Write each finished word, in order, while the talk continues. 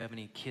Have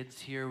any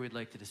kids here, we'd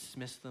like to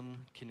dismiss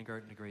them,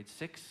 kindergarten to grade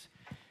 6.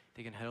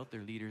 They can head out.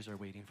 Their leaders are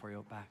waiting for you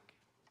out back.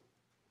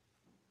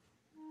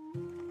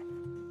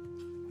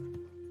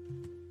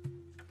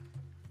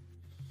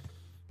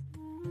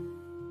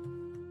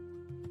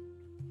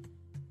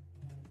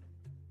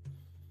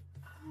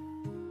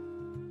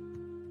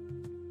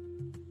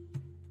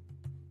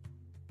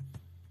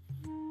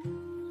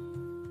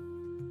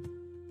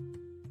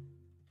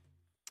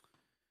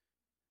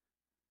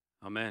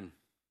 Amen.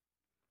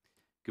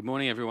 Good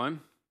morning,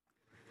 everyone.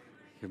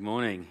 Good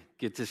morning.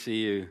 Good to see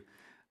you.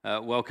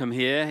 Welcome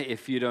here.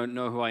 If you don't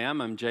know who I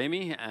am, I'm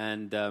Jamie,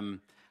 and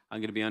I'm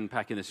going to be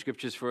unpacking the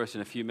scriptures for us in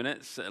a few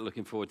minutes.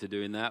 Looking forward to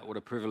doing that. What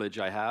a privilege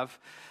I have.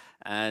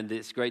 And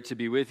it's great to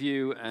be with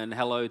you, and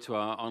hello to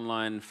our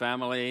online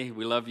family.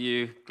 We love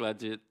you. Glad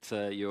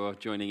that you're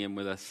joining in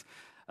with us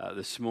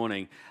this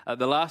morning.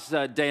 The last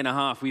day and a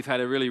half, we've had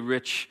a really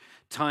rich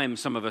time,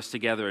 some of us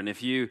together, and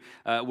if you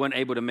weren't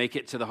able to make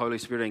it to the Holy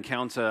Spirit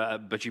encounter,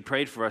 but you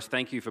prayed for us,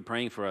 thank you for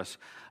praying for us.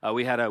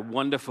 We had a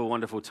wonderful,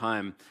 wonderful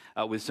time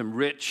with some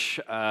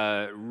rich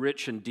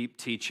and deep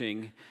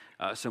teaching,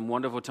 some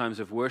wonderful times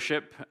of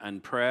worship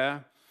and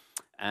prayer,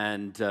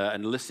 and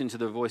listening to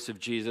the voice of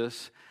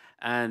Jesus.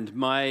 And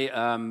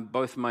my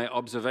both my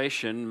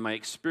observation, my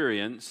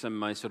experience, and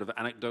my sort of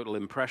anecdotal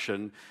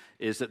impression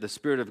is that the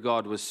Spirit of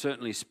God was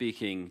certainly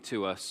speaking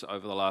to us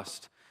over the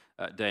last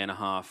day and a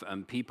half,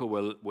 and people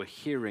were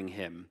hearing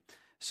him.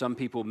 Some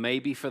people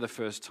maybe for the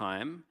first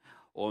time,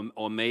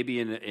 or maybe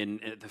in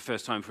the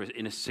first time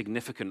in a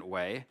significant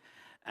way,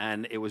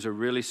 and it was a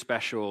really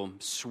special,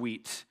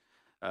 sweet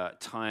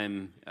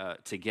time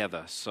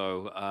together.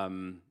 So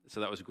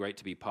that was great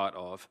to be part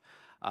of.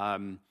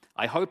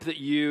 I hope that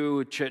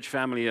you, church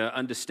family, are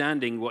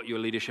understanding what your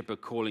leadership are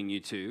calling you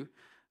to.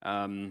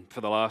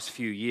 For the last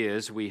few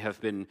years, we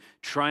have been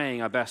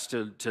trying our best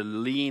to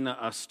lean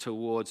us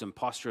towards and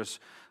posture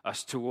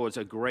us towards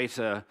a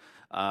greater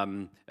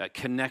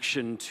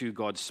connection to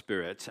God's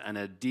Spirit and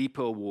a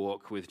deeper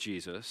walk with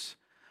Jesus.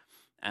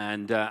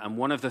 And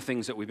one of the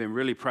things that we've been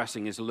really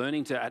pressing is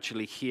learning to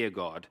actually hear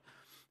God.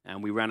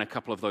 And we ran a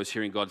couple of those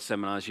Hearing God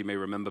seminars, you may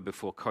remember,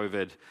 before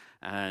COVID,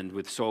 and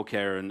with Soul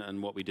Care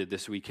and what we did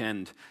this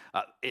weekend.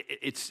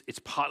 It's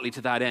partly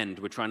to that end.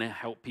 We're trying to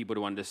help people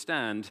to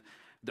understand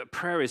that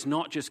prayer is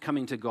not just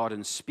coming to God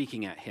and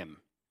speaking at him.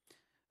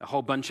 A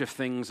whole bunch of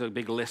things, a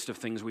big list of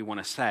things we want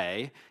to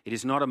say. It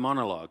is not a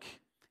monologue.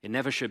 It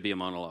never should be a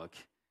monologue.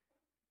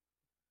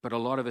 But a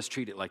lot of us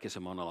treat it like it's a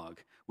monologue.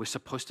 We're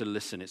supposed to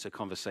listen. It's a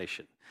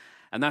conversation.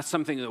 And that's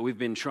something that we've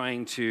been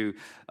trying to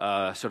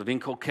sort of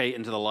inculcate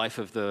into the life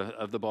of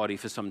the body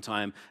for some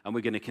time, and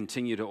we're going to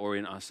continue to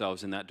orient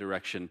ourselves in that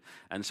direction.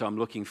 And so I'm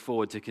looking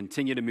forward to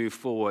continue to move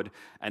forward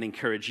and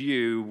encourage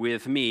you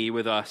with me,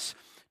 with us,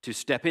 to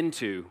step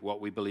into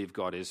what we believe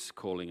God is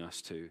calling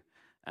us to.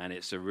 And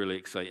it's a really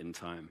exciting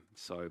time.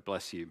 So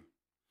bless you.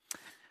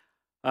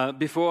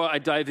 Before I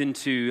dive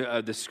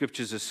into the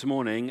scriptures this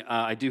morning,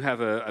 I do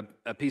have a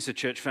piece of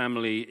church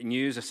family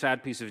news, a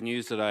sad piece of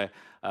news that I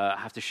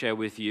have to share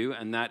with you,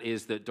 and that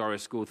is that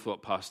Doris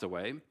Goldthorpe passed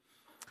away.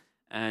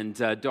 And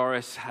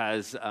Doris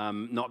has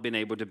not been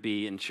able to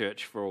be in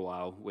church for a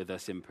while with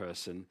us in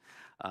person.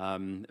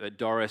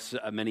 Doris,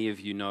 many of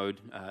you know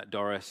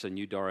Doris, and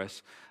you,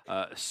 Doris,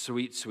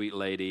 sweet, sweet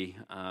lady,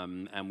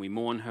 and we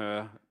mourn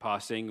her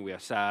passing. We are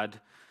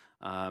sad,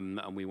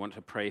 and we want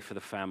to pray for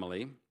the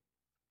family.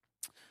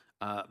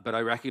 But I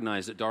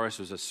recognize that Doris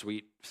was a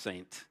sweet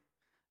saint.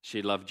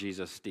 She loved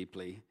Jesus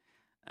deeply,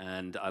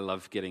 and I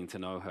love getting to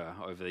know her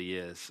over the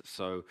years.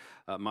 So,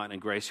 Martin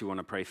and Grace, we want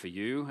to pray for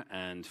you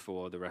and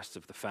for the rest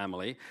of the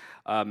family.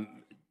 A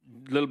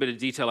little bit of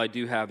detail I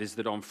do have is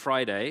that on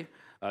Friday,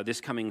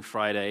 this coming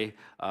Friday,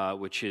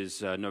 which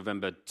is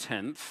November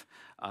 10th,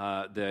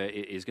 there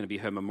is going to be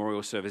her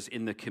memorial service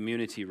in the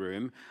community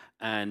room,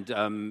 and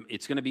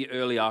it's going to be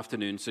early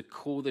afternoon, so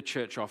call the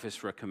church office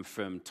for a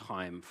confirmed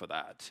time for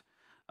that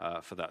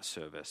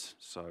service.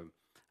 So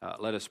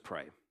let us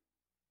pray.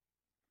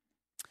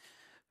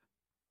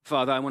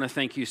 Father, I want to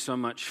thank you so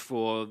much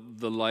for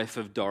the life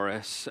of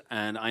Doris,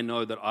 and I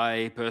know that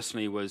I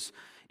personally was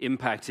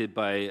impacted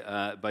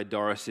by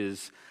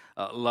Doris's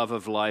love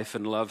of life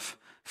and love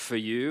for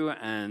you,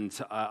 and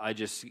I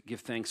just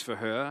give thanks for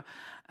her.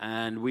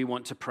 And we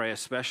want to pray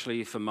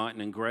especially for Martin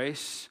and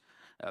Grace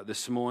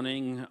this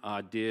morning,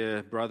 our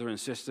dear brother and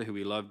sister who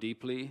we love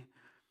deeply,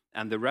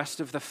 and the rest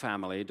of the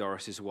family,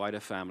 Doris's wider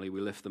family. We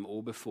lift them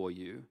all before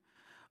you.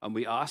 And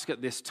we ask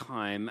at this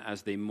time,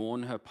 as they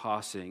mourn her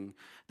passing,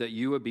 that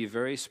you would be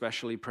very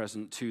specially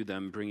present to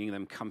them, bringing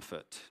them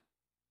comfort.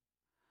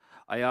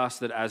 I ask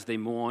that as they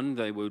mourn,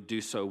 they will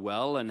do so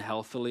well and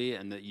healthily,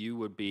 and that you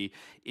would be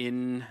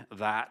in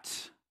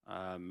that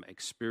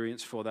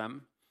experience for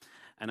them.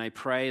 And I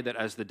pray that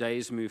as the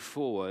days move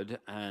forward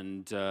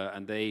and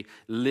they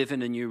live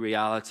in a new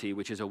reality,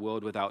 which is a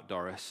world without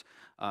Doris,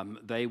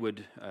 they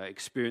would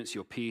experience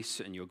your peace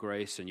and your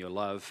grace and your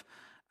love,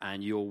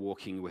 and you're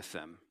walking with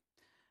them.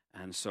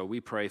 And so we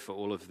pray for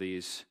all of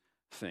these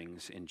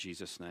things in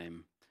Jesus'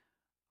 name.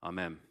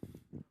 Amen.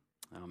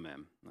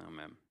 Amen.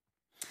 Amen.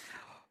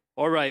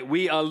 All right,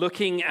 we are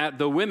looking at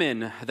the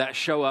women that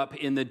show up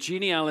in the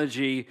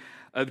genealogy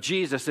of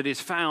Jesus that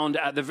is found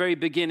at the very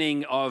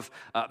beginning of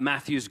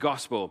Matthew's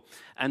gospel.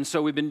 And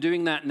so we've been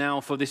doing that now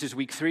this is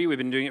week 3. We've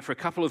been doing it for a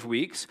couple of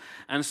weeks.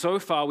 And so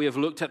far we have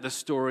looked at the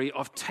story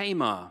of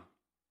Tamar.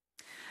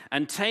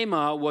 And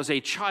Tamar was a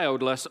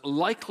childless,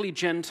 likely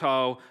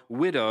Gentile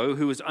widow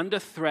who was under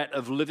threat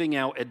of living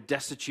out a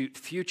destitute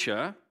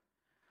future.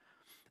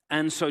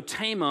 And so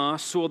Tamar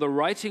saw the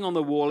writing on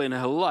the wall in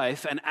her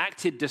life and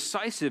acted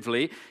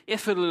decisively,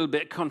 if a little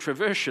bit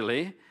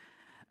controversially,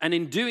 and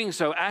in doing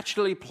so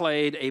actually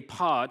played a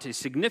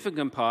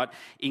significant part,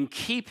 in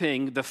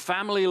keeping the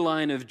family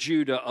line of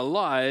Judah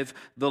alive,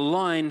 the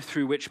line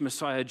through which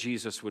Messiah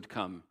Jesus would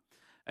come.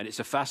 And it's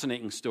a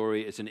fascinating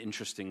story. It's an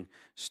interesting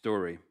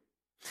story.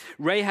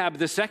 Rahab,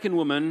 the second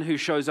woman who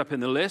shows up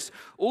in the list,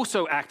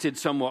 also acted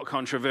somewhat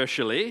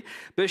controversially,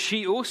 but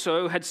she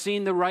also had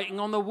seen the writing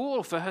on the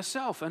wall for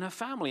herself and her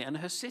family and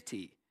her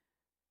city.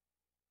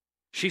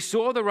 She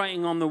saw the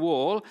writing on the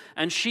wall,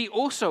 and she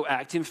also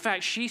acted. In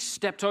fact, she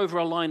stepped over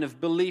a line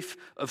of belief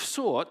of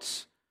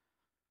sorts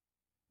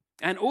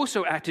and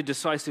also acted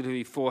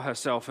decisively for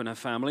herself and her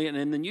family. And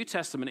in the New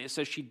Testament, it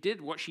says she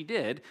did what she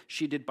did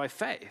by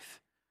faith.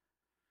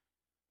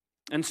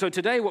 And so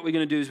today what we're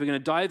going to do is we're going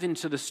to dive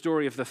into the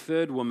story of the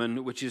third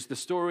woman, which is the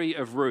story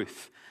of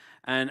Ruth.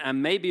 And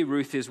maybe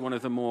Ruth is one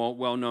of the more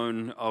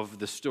well-known of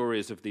the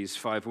stories of these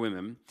 5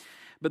 women.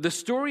 But the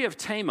story of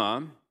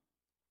Tamar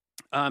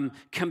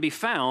can be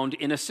found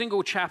in a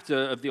single chapter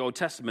of the Old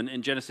Testament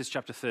in Genesis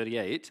chapter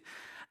 38.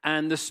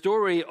 And the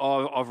story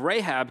of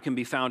Rahab can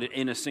be found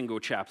in a single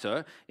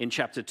chapter in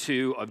chapter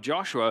 2 of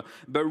Joshua.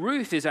 But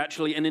Ruth is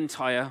actually an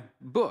entire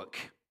book.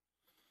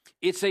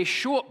 It's a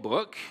short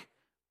book.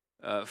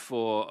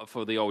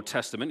 For the Old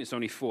Testament. It's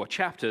only 4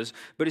 chapters,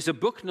 but it's a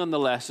book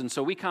nonetheless, and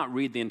so we can't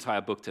read the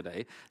entire book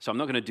today, so I'm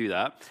not going to do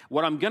that.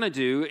 What I'm going to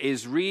do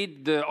is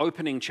read the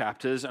opening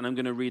chapters, and I'm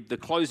going to read the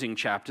closing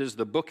chapters,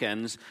 the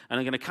bookends, and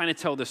I'm going to kind of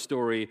tell the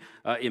story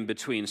in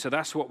between. So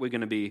that's what we're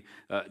going to be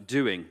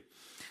doing.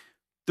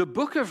 The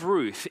book of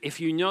Ruth,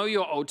 if you know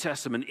your Old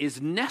Testament, is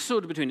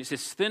nestled between, it's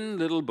this thin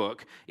little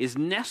book, is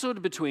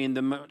nestled between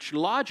the much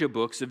larger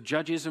books of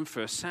Judges and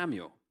 1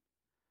 Samuel.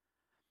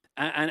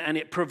 And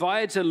it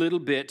provides a little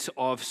bit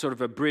of sort of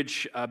a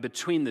bridge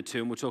between the two,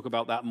 and we'll talk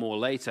about that more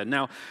later.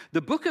 Now,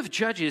 the book of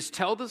Judges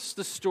tells us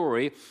the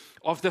story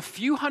of the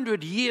few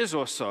hundred years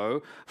or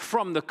so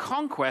from the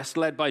conquest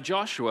led by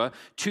Joshua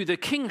to the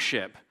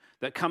kingship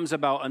that comes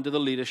about under the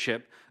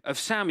leadership of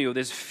Samuel.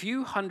 There's a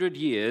few hundred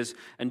years,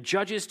 and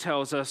Judges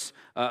tells us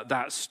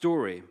that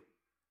story.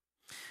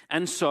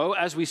 And so,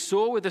 as we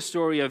saw with the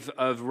story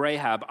of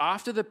Rahab,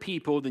 after the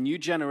people, the new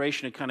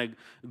generation had kind of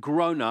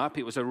grown up,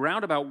 it was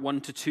around about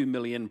 1 to 2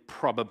 million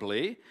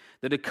probably,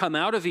 that had come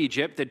out of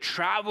Egypt, they'd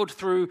traveled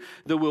through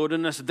the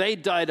wilderness, they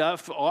died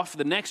off,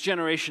 the next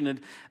generation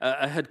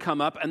had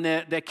come up, and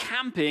they're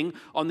camping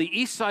on the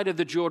east side of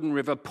the Jordan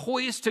River,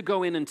 poised to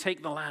go in and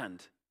take the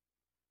land.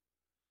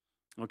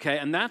 Okay,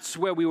 and that's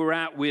where we were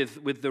at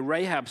with the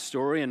Rahab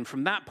story. And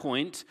from that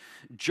point,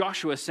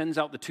 Joshua sends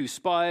out the 2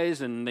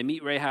 spies, and they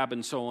meet Rahab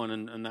and so on,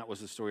 and that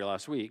was the story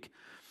last week.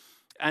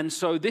 And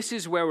so this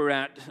is where we're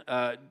at.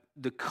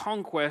 The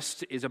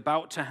conquest is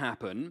about to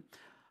happen.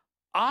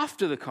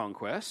 After the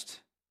conquest,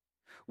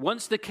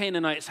 once the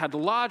Canaanites had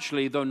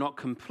largely, though not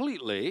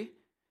completely,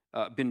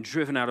 been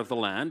driven out of the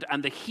land,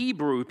 and the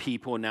Hebrew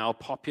people now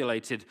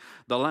populated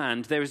the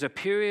land, there is a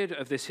period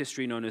of this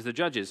history known as the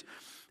Judges.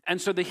 And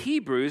so the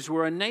Hebrews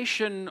were a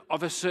nation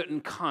of a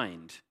certain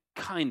kind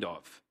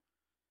of.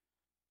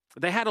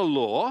 They had a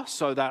law,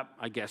 so that,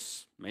 I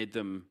guess, made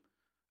them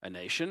a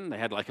nation. They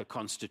had like a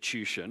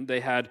constitution. They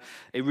had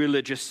a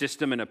religious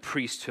system and a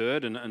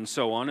priesthood and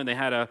so on, and they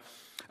had a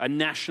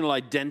national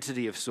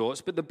identity of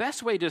sorts. But the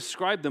best way to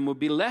describe them would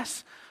be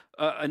less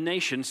a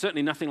nation,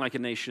 certainly nothing like a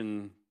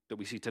nation that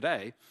we see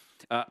today,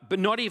 but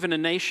not even a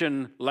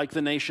nation like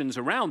the nations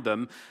around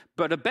them,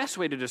 but a best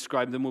way to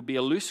describe them would be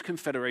a loose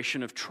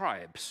confederation of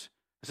tribes.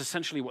 That's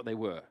essentially what they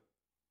were.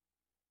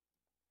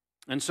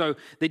 And so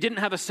they didn't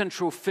have a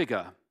central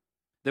figure.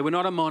 They were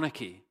not a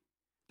monarchy.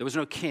 There was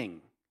no king.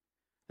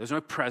 There was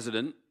no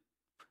president.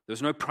 There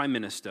was no prime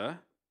minister.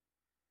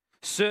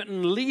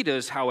 Certain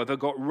leaders, however,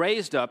 got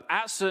raised up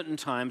at certain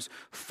times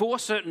for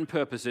certain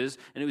purposes,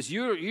 and it was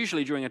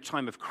usually during a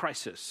time of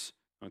crisis,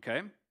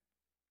 okay?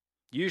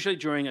 Usually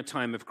during a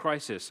time of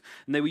crisis.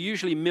 And they were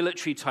usually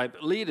military-type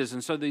leaders.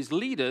 And so these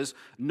leaders,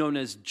 known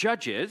as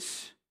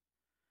judges,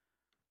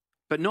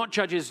 but not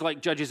judges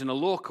like judges in a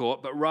law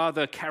court, but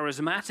rather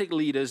charismatic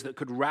leaders that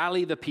could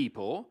rally the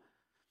people,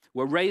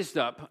 were raised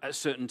up at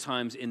certain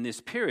times in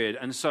this period.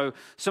 And so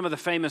some of the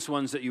famous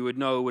ones that you would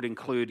know would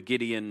include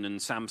Gideon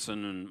and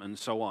Samson and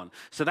so on.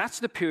 So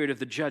that's the period of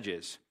the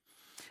Judges.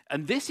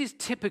 And this is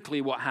typically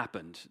what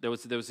happened. There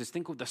was this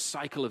thing called the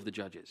cycle of the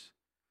Judges.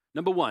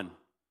 Number 1,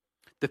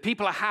 the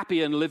people are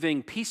happy and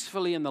living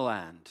peacefully in the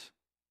land.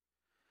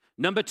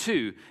 Number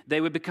two, they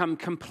would become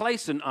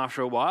complacent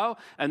after a while,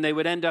 and they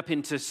would end up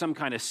into some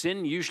kind of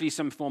sin, usually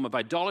some form of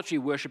idolatry,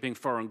 worshiping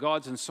foreign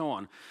gods, and so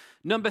on.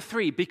 Number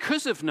three,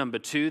 because of number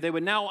two, they were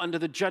now under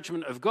the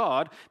judgment of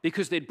God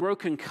because they'd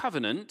broken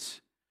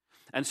covenant,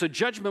 and so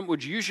judgment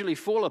would usually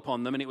fall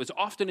upon them, and it was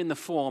often in the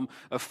form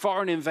of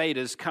foreign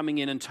invaders coming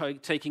in and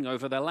taking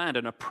over their land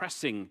and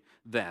oppressing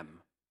them.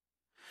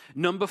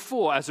 Number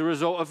four, as a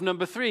result of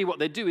number three, what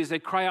they do is they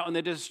cry out in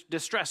their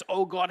distress,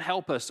 "Oh God,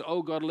 help us.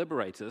 Oh God,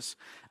 liberate us."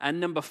 And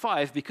number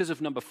five, because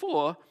of number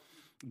four,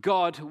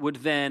 God would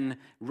then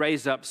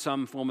raise up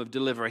some form of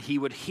deliverer. He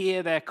would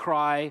hear their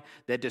cry,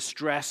 their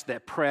distress,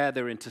 their prayer,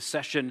 their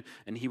intercession,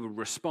 and he would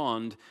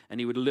respond, and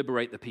he would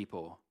liberate the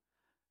people,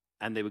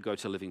 and they would go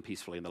to living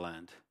peacefully in the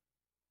land.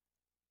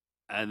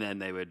 And then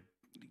they would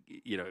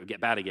get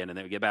bad again, and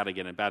they would get bad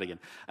again and bad again.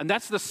 And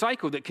that's the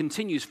cycle that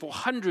continues for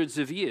hundreds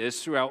of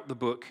years throughout the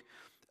book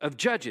of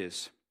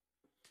Judges.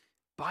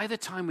 By the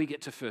time we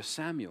get to 1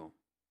 Samuel,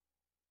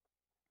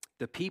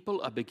 the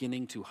people are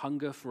beginning to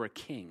hunger for a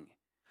king,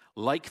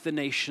 like the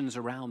nations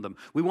around them.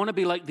 We want to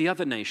be like the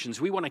other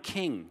nations. We want a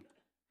king.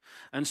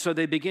 And so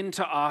they begin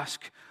to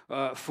ask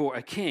for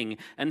a king.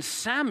 And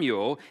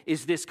Samuel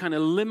is this kind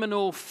of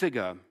liminal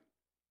figure.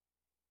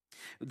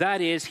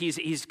 That is,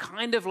 he's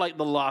kind of like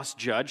the last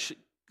judge,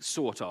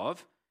 sort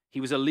of.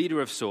 He was a leader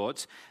of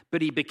sorts,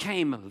 but he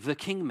became the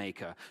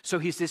kingmaker. So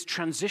he's this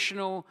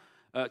transitional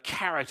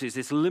character,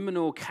 this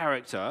liminal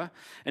character.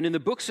 And in the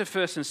books of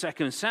 1 and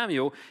 2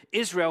 Samuel,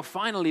 Israel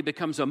finally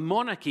becomes a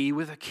monarchy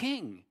with a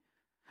king.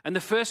 And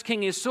the first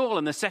king is Saul,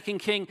 and the second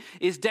king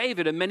is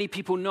David. And many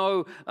people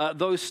know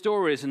those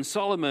stories, and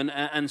Solomon,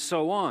 and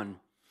so on.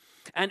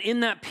 And in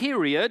that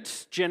period,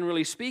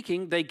 generally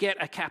speaking, they get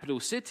a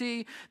capital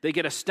city, they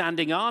get a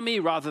standing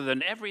army, rather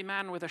than every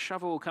man with a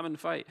shovel will come and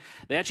fight.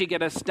 They actually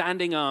get a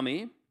standing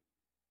army.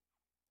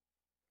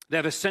 They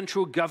have a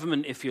central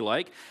government, if you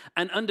like.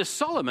 And under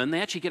Solomon, they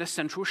actually get a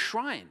central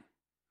shrine.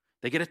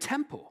 They get a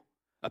temple,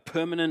 a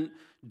permanent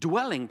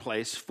dwelling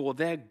place for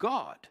their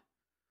God.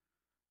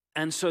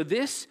 And so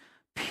this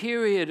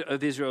period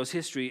of Israel's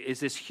history is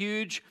this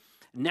huge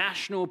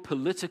national,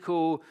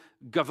 political,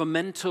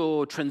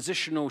 governmental,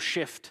 transitional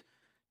shift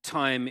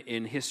time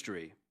in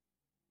history.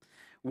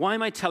 Why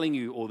am I telling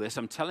you all this?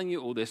 I'm telling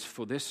you all this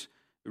for this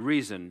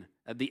reason.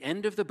 At the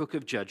end of the book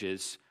of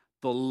Judges,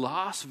 the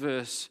last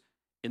verse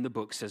in the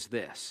book says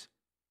this: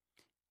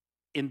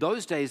 "In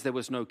those days there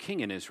was no king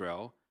in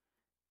Israel,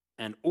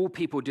 and all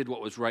people did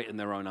what was right in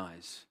their own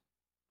eyes."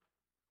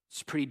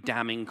 It's pretty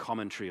damning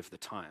commentary of the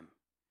time.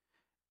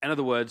 In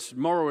other words,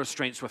 moral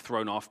restraints were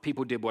thrown off.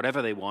 People did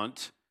whatever they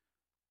want.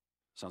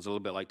 Sounds a little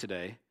bit like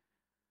today.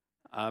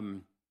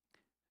 And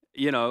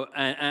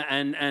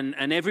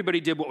everybody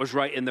did what was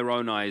right in their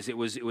own eyes. It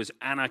was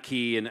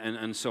anarchy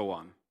and so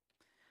on.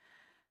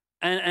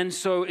 And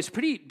so it's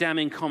pretty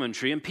damning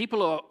commentary, and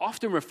people are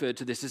often referred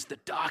to this as the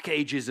dark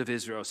ages of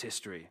Israel's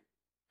history.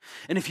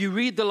 And if you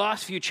read the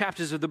last few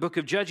chapters of the book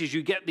of Judges,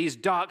 you get these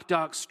dark,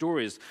 dark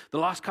stories. The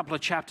last couple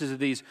of chapters of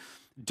these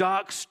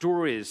dark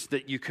stories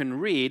that you can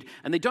read,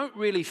 and they don't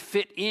really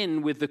fit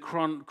in with the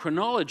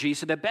chronology,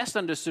 so they're best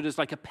understood as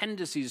like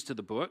appendices to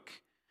the book.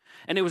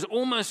 And it was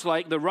almost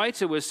like the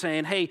writer was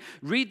saying, hey,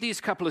 read these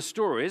couple of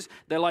stories.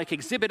 They're like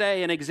Exhibit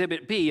A and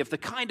Exhibit B of the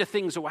kind of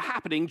things that were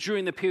happening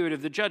during the period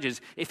of the Judges,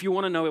 if you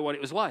want to know what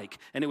it was like.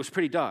 And it was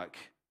pretty dark.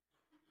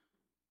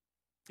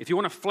 If you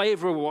want a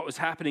flavor of what was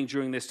happening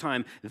during this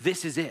time,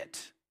 this is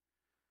it.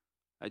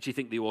 I actually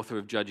think the author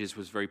of Judges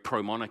was very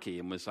pro-monarchy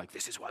and was like,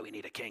 this is why we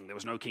need a king. There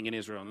was no king in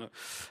Israel.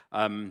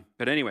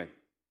 But anyway,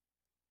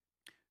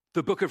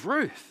 the book of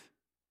Ruth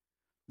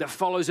that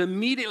follows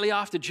immediately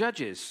after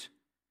Judges,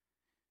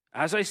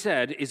 as I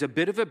said, is a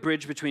bit of a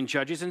bridge between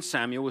Judges and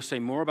Samuel. We'll say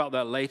more about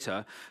that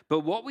later.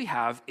 But what we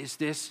have is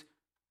this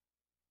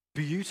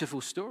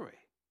beautiful story.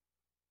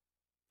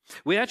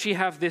 We actually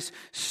have this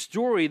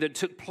story that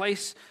took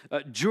place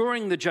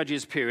during the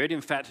Judges period.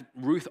 In fact,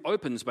 Ruth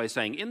opens by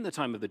saying, in the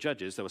time of the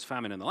Judges, there was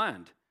famine in the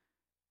land.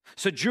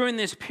 So during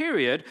this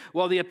period,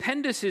 while the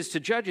appendices to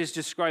Judges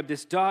describe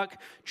this dark,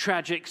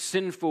 tragic,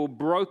 sinful,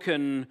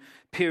 broken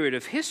period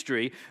of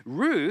history,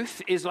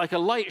 Ruth is like a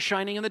light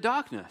shining in the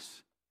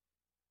darkness.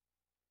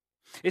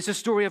 It's a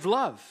story of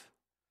love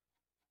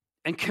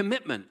and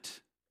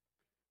commitment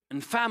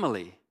and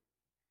family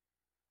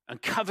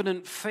and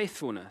covenant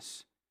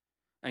faithfulness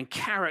and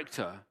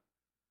character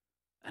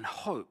and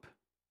hope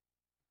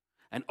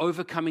and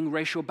overcoming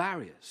racial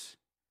barriers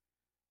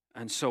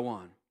and so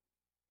on.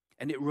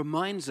 And it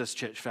reminds us,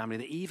 church family,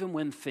 that even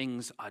when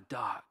things are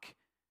dark,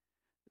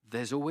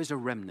 there's always a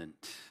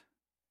remnant.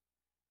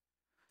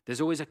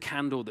 There's always a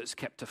candle that's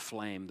kept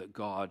aflame that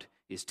God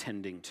is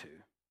tending to.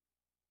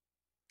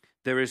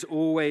 There is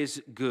always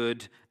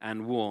good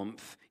and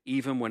warmth,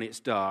 even when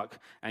it's dark,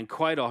 and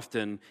quite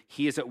often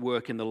he is at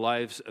work in the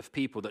lives of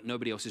people that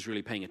nobody else is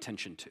really paying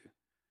attention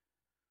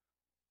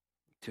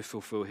to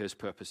fulfill his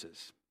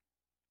purposes.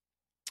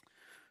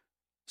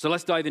 So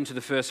let's dive into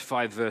the first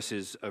 5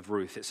 verses of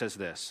Ruth. It says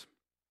this: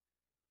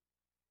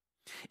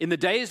 "In the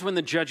days when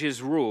the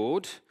judges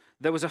ruled,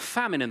 there was a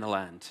famine in the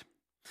land,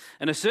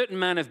 And a certain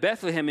man of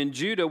Bethlehem in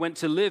Judah went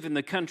to live in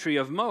the country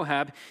of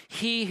Moab,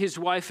 he, his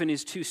wife, and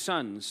his 2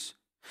 sons.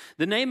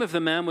 The name of the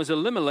man was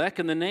Elimelech,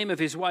 and the name of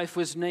his wife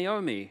was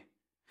Naomi.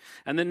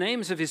 And the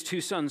names of his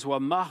 2 sons were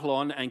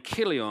Mahlon and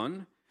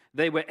Chilion.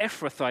 They were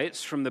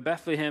Ephrathites from the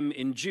Bethlehem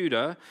in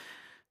Judah.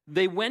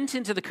 They went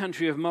into the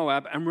country of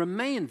Moab and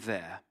remained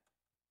there.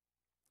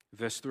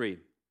 Verse 3.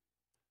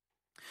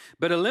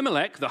 But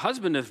Elimelech, the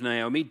husband of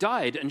Naomi,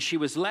 died, and she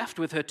was left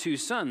with her 2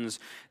 sons.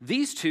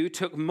 These 2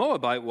 took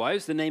Moabite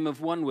wives. The name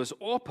of one was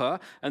Orpah,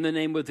 and the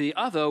name of the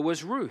other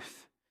was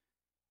Ruth.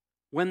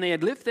 When they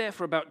had lived there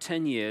for about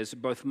 10 years,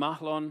 both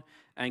Mahlon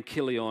and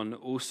Chilion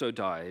also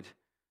died.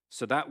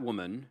 So that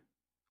woman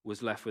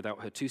was left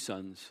without her 2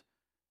 sons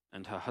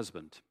and her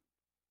husband.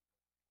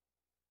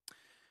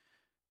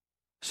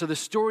 So the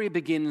story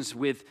begins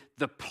with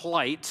the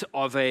plight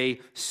of a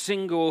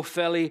single,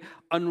 fairly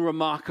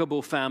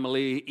unremarkable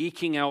family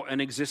eking out an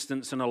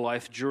existence and a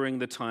life during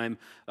the time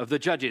of the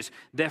judges.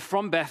 They're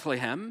from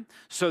Bethlehem,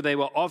 so they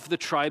were of the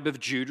tribe of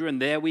Judah, and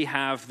there we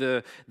have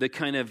the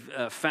kind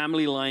of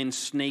family line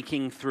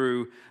snaking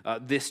through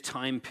this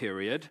time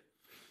period.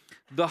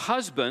 The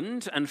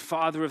husband and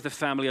father of the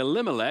family,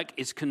 Elimelech,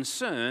 is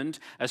concerned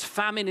as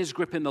famine is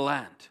gripping the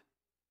land.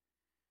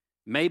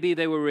 Maybe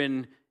they were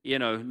in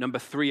number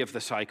 3 of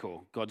the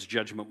cycle. God's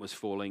judgment was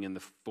falling in the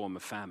form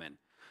of famine.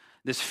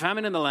 There's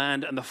famine in the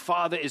land, and the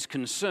father is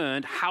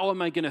concerned, how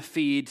am I going to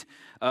feed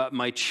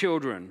my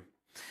children?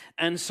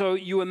 And so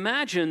you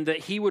imagine that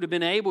he would have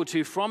been able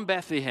to, from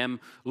Bethlehem,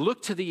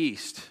 look to the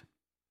east,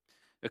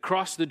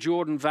 across the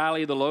Jordan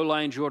Valley, the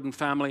low-lying Jordan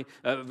valley,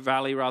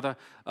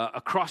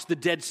 across the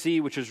Dead Sea,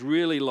 which is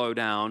really low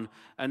down,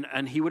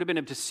 and he would have been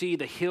able to see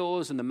the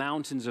hills and the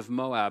mountains of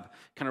Moab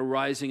kind of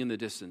rising in the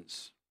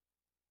distance.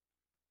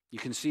 You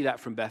can see that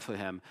from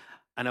Bethlehem.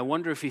 And I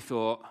wonder if he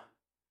thought,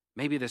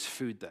 maybe there's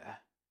food there.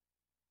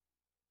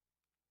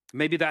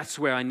 Maybe that's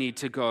where I need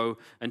to go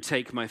and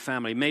take my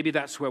family. Maybe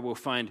that's where we'll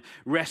find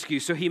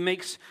rescue. So he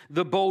makes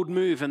the bold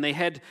move and they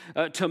head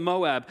to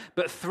Moab.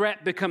 But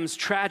threat becomes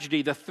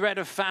tragedy. The threat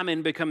of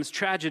famine becomes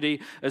tragedy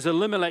as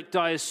Elimelech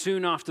dies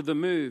soon after the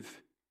move.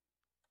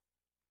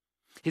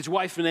 His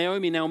wife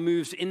Naomi now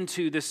moves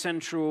into the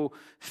central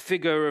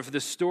figure of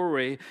the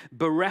story.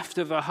 Bereft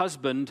of her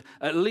husband,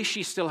 at least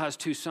she still has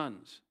 2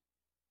 sons.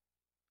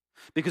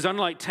 Because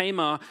unlike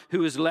Tamar, who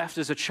was left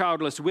as a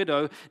childless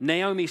widow,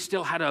 Naomi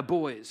still had her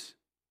boys.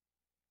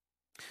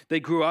 They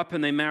grew up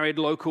and they married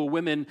local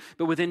women,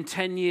 but within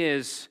 10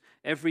 years,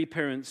 every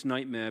parent's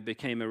nightmare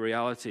became a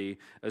reality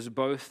as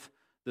both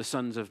the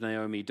sons of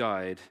Naomi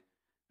died,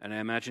 and I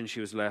imagine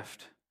she was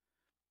left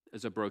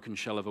as a broken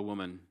shell of a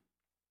woman.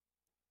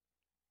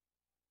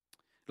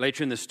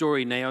 Later in the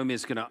story, Naomi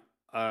is going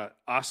to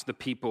ask the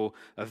people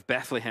of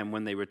Bethlehem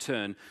when they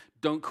return,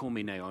 don't call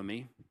me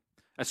Naomi.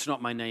 That's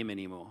not my name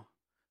anymore.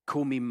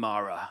 Call me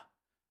Mara,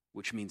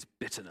 which means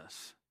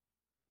bitterness,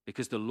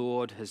 because the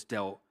Lord has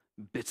dealt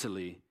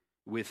bitterly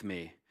with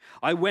me.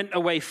 I went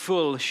away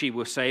full, she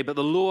will say, but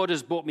the Lord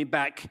has brought me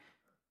back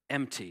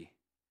empty.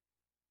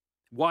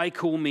 Why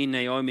call me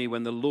Naomi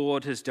when the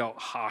Lord has dealt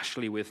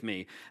harshly with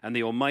me and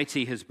the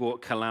Almighty has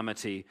brought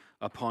calamity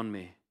upon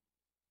me?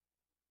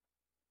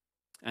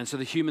 And so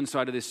the human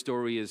side of this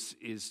story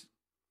is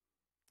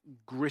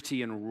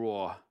gritty and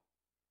raw.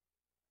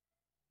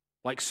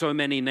 Like so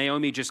many,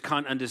 Naomi just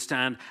can't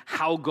understand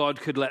how God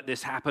could let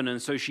this happen,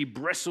 and so she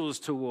bristles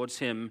towards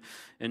him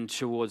and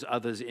towards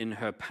others in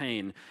her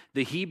pain.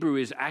 The Hebrew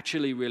is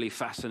actually really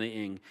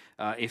fascinating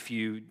if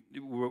you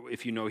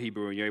know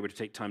Hebrew and you're able to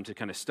take time to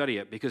kind of study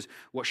it, because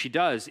what she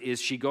does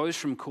is she goes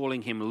from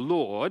calling him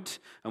Lord,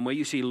 and where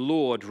you see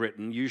Lord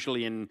written,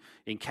 usually in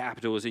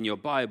capitals in your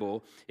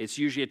Bible, it's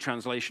usually a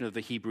translation of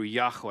the Hebrew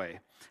Yahweh.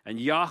 And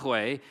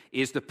Yahweh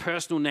is the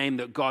personal name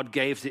that God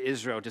gave to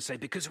Israel to say,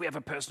 because we have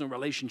a personal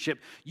relationship,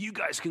 you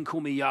guys can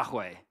call me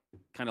Yahweh,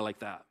 kind of like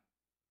that.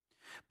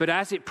 But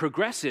as it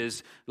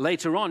progresses,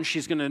 later on,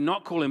 she's going to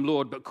not call him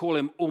Lord, but call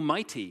him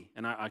Almighty.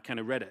 And I kind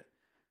of read it.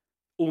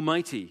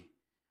 Almighty,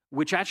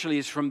 which actually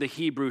is from the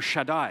Hebrew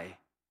Shaddai,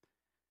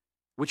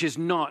 which is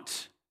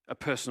not a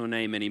personal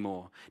name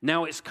anymore.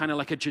 Now it's kind of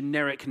like a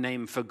generic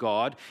name for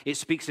God. It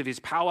speaks of his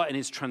power and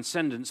his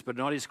transcendence, but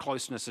not his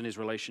closeness and his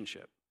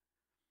relationship.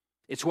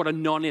 It's what a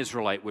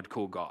non-Israelite would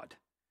call God.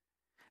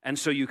 And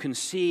so you can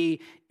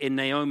see in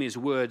Naomi's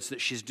words that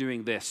she's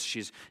doing this.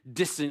 She's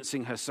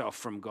distancing herself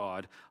from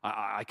God.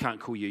 I can't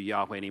call you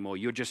Yahweh anymore.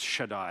 You're just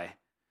Shaddai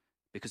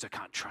because I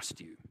can't trust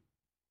you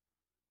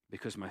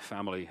because my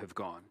family have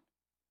gone.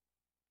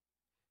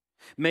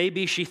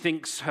 Maybe she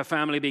thinks her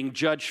family being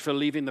judged for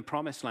leaving the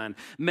promised land.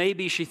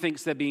 Maybe she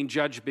thinks they're being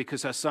judged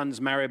because her sons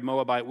married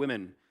Moabite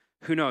women.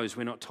 Who knows?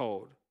 We're not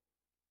told.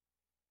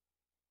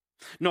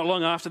 Not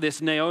long after this,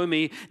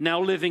 Naomi,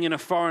 now living in a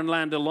foreign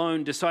land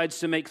alone, decides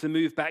to make the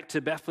move back to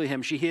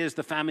Bethlehem. She hears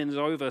the famine's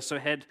over, so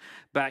head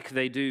back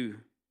they do.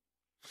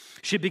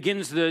 She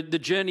begins the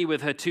journey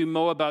with her two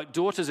Moabite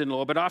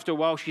daughters-in-law, but after a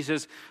while she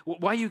says,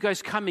 why are you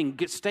guys coming?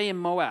 Stay in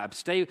Moab.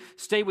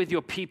 Stay with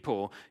your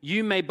people.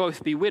 You may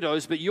both be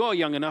widows, but you're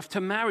young enough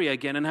to marry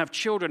again and have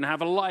children,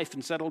 have a life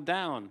and settle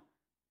down.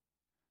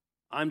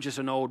 I'm just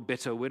an old,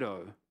 bitter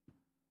widow.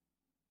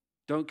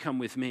 Don't come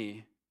with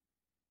me.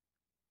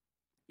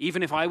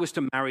 Even if I was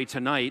to marry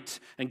tonight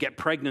and get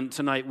pregnant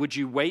tonight, would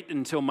you wait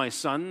until my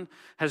son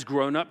has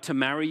grown up to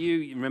marry you?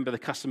 You remember the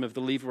custom of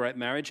the Levirate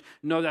marriage?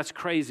 No, that's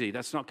crazy.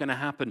 That's not going to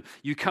happen.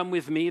 You come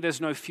with me,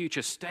 there's no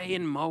future. Stay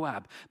in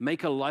Moab.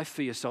 Make a life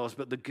for yourselves.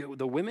 But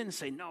the women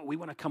say, no, we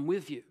want to come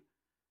with you.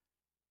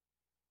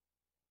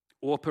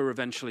 Orpah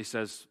eventually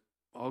says,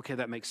 okay,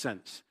 that makes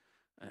sense.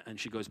 And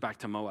she goes back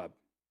to Moab.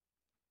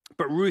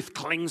 But Ruth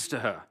clings to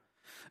her.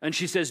 And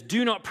she says,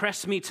 do not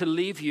press me to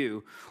leave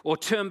you or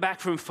turn back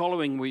from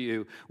following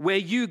you. Where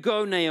you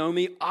go,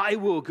 Naomi, I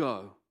will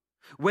go.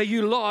 Where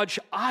you lodge,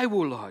 I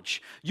will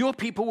lodge. Your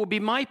people will be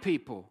my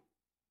people.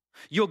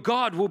 Your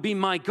God will be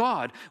my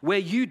God. Where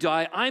you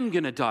die, I'm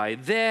going to die.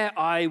 There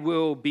I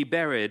will be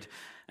buried.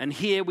 And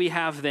here we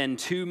have then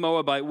two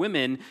Moabite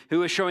women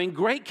who are showing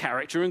great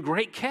character and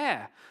great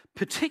care,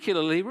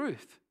 particularly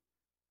Ruth.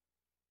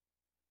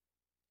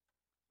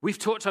 We've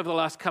talked over the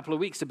last couple of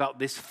weeks about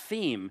this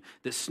theme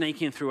that's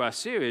snaking through our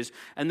series,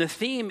 and the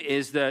theme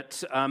is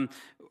that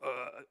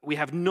we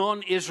have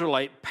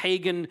non-Israelite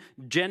pagan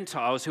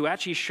Gentiles who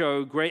actually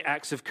show great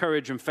acts of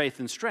courage and faith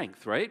and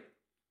strength, right?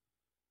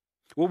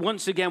 Well,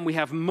 once again, we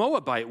have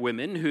Moabite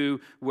women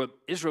who were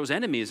Israel's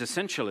enemies,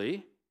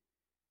 essentially,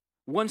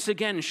 once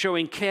again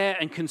showing care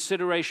and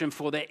consideration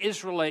for their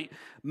Israelite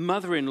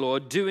mother-in-law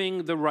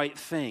doing the right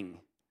thing.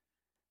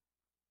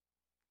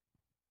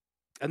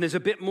 And there's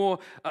a bit more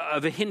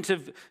of a hint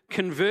of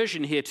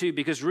conversion here too,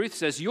 because Ruth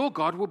says, your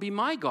God will be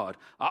my God.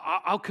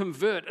 I'll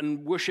convert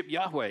and worship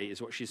Yahweh,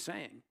 is what she's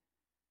saying.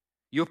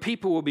 Your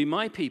people will be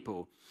my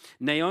people.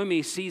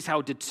 Naomi sees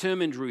how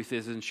determined Ruth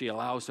is, and she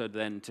allows her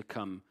then to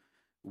come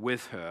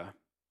with her.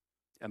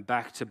 And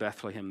back to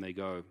Bethlehem they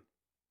go.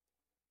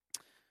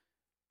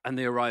 And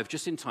they arrive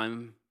just in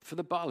time for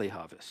the barley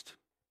harvest.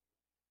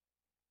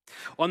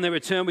 On their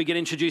return, we get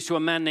introduced to a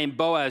man named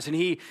Boaz, and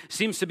he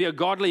seems to be a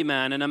godly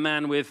man and a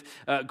man with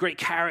great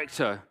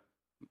character,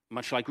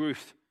 much like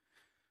Ruth.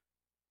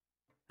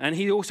 And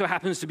he also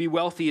happens to be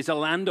wealthy. He's a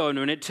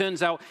landowner, and it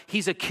turns out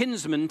he's a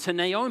kinsman to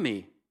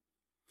Naomi.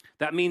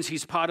 That means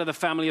he's part of the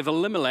family of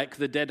Elimelech,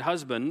 the dead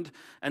husband,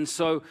 and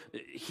so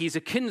he's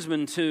a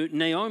kinsman to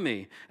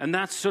Naomi. And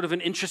that's sort of an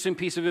interesting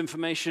piece of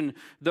information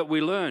that we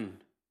learn.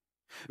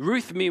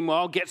 Ruth,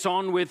 meanwhile, gets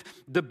on with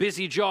the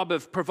busy job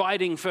of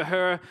providing for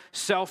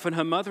herself and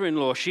her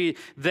mother-in-law.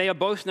 They are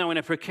both now in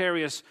a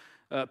precarious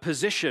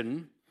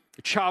position,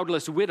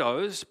 childless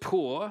widows,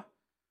 poor,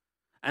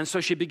 and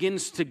so she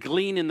begins to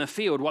glean in the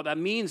field. What that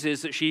means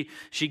is that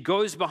she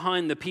goes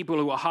behind the people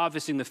who are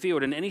harvesting the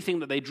field, and anything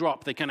that they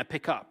drop, they kind of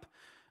pick up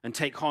and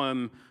take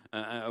home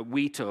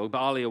wheat or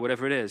barley or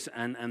whatever it is,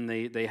 and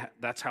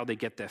that's how they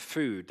get their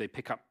food. They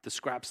pick up the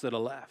scraps that are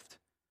left.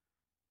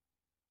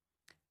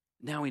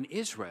 Now in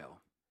Israel,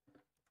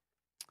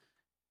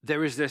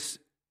 there is this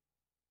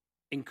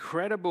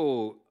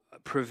incredible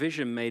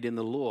provision made in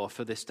the law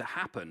for this to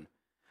happen.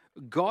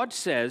 God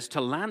says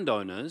to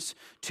landowners,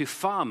 to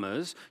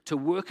farmers, to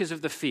workers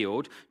of the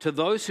field, to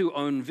those who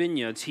own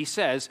vineyards, he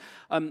says,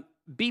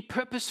 be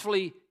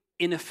purposefully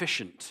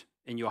inefficient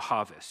in your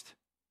harvest.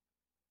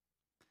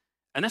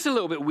 And that's a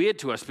little bit weird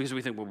to us because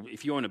we think, well,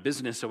 if you own a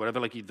business or whatever,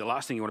 like the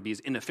last thing you want to be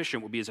is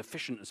inefficient. We'll be as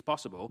efficient as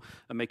possible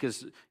and make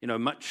as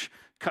much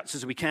cuts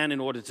as we can in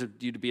order to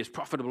you to be as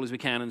profitable as we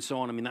can and so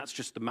on. I mean, that's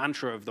just the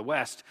mantra of the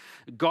West.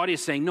 God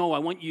is saying, no, I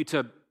want you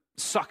to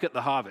suck at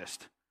the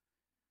harvest.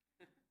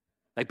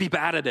 Like, be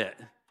bad at it.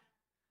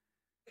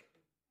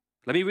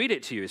 Let me read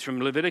it to you. It's from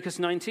Leviticus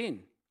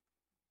 19.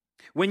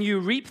 When you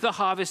reap the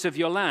harvest of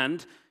your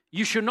land,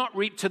 you should not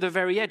reap to the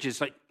very edges,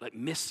 like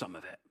miss some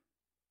of it.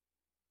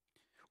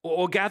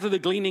 Or gather the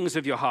gleanings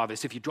of your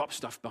harvest. If you drop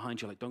stuff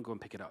behind you, like, don't go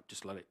and pick it up.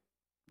 Just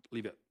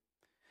leave it.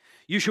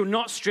 You shall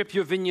not strip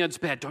your vineyards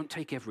bare. Don't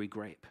take every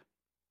grape.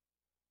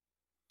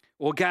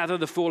 Or gather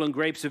the fallen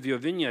grapes of your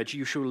vineyard.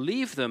 You shall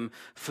leave them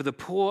for the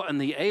poor and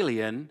the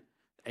alien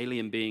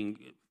being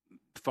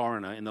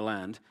foreigner in the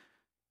land.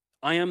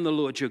 I am the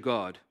Lord your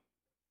God.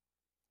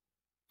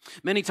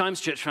 Many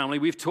times, church family,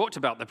 we've talked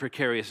about the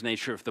precarious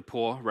nature of the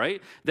poor,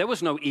 right? There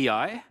was no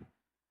EI.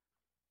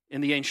 In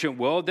the ancient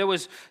world, there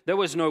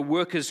was no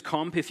workers'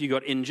 comp if you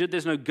got injured.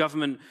 There's no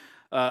government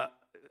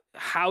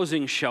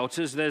housing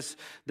shelters. There's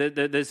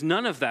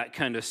none of that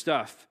kind of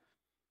stuff.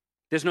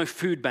 There's no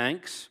food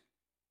banks.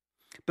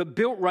 But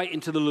built right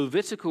into the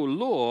Levitical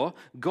law,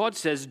 God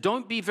says,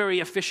 don't be very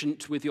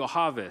efficient with your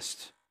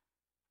harvest.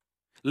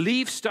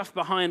 Leave stuff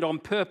behind on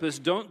purpose.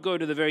 Don't go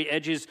to the very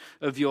edges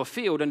of your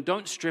field, and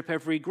don't strip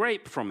every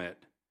grape from it.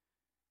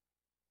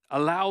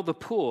 Allow the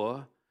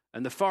poor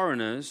and the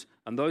foreigners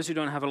and those who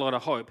don't have a lot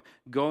of hope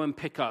go and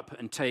pick up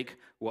and take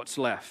what's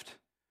left.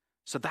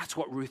 So that's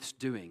what Ruth's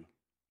doing.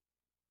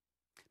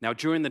 Now,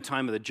 during the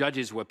time of the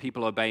judges, were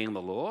people obeying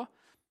the law?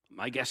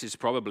 my guess is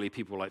probably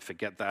people were like,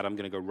 forget that, I'm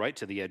going to go right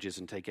to the edges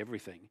and take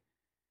everything.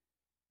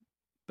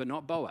 But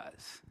not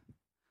Boaz.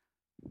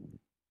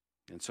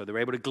 And so they're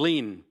able to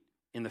glean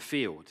in the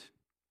field.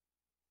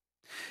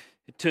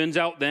 It turns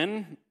out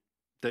then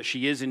that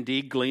she is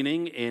indeed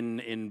gleaning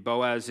in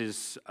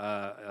Boaz's,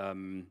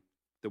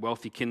 the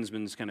wealthy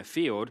kinsman's kind of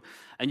field.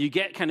 And you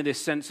get kind of this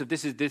sense of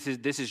this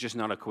is just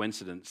not a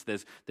coincidence.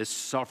 There's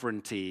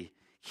sovereignty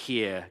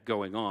here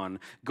going on.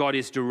 God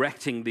is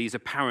directing these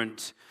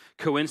apparent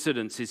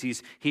coincidences.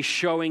 He's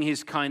showing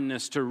his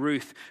kindness to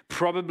Ruth,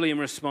 probably in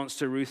response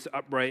to Ruth's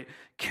upright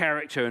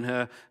character and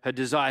her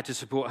desire to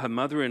support her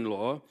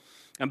mother-in-law.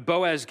 And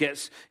Boaz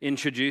gets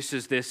introduced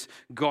as this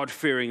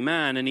God-fearing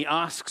man, and he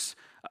asks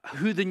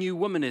who the new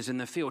woman is in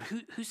the field.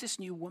 Who's this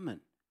new woman?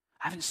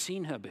 I haven't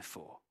seen her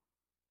before.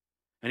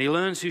 And he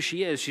learns who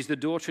she is. She's the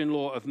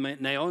daughter-in-law of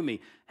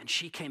Naomi, and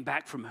she came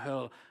back from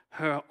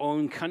her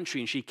own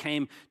country, and she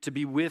came to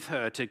be with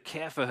her, to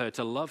care for her,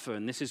 to love her,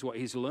 and this is what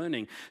he's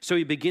learning. So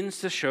he begins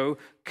to show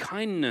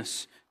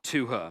kindness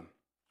to her.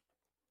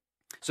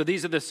 So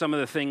these are some of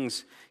the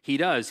things he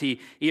does. He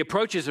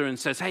approaches her and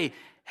says, hey,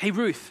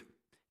 Ruth,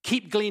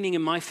 keep gleaning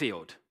in my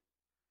field.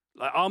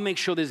 I'll make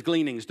sure there's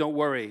gleanings, don't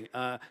worry.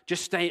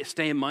 Just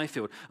stay in my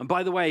field. And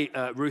by the way,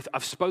 Ruth,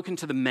 I've spoken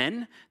to the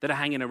men that are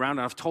hanging around,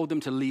 and I've told them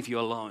to leave you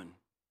alone.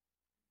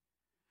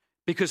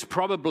 Because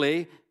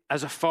probably,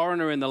 as a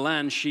foreigner in the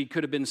land, she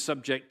could have been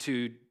subject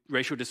to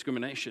racial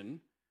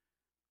discrimination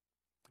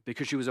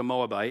because she was a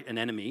Moabite, an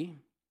enemy.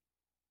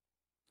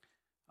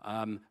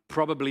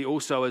 Probably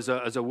also as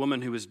a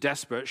woman who was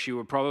desperate, she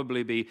would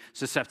probably be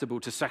susceptible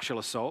to sexual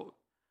assault.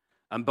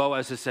 And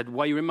Boaz has said,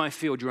 while you're in my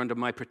field, you're under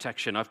my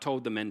protection. I've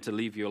told the men to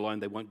leave you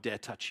alone. They won't dare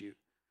touch you.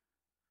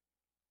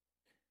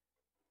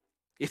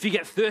 If you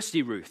get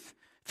thirsty, Ruth,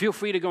 feel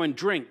free to go and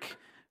drink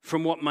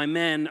from what my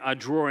men are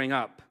drawing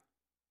up.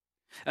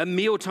 At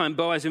mealtime,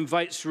 Boaz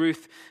invites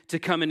Ruth to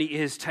come and eat at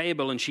his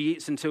table, and she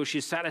eats until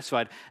she's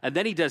satisfied. And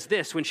then he does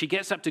this. When she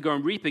gets up to go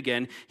and reap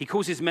again, he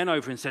calls his men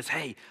over and says,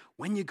 hey,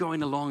 when you're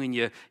going along and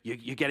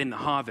you're getting the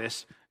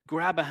harvest,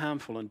 grab a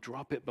handful and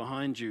drop it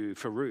behind you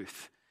for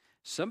Ruth.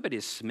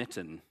 Somebody's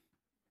smitten,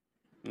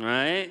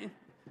 right?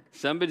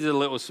 Somebody's a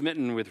little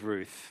smitten with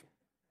Ruth,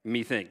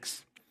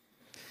 methinks.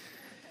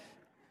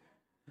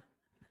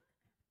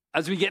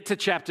 As we get to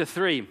chapter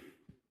 3,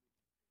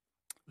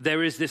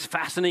 there is this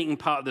fascinating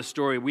part of the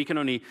story. We can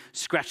only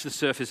scratch the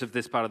surface of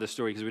this part of the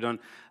story because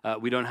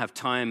we don't have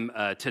time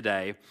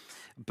today.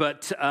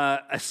 But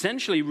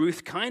essentially,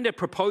 Ruth kind of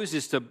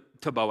proposes to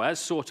Boaz,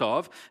 sort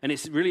of, and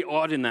it's really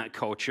odd in that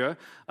culture,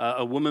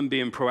 a woman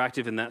being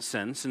proactive in that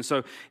sense. And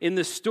so in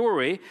the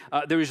story,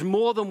 there is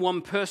more than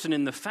one person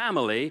in the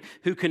family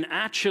who can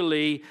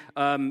actually,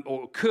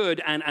 or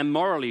could, and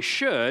morally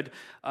should,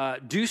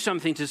 do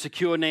something to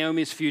secure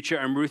Naomi's future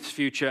and Ruth's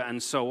future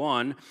and so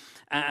on,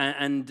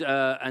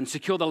 and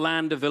secure the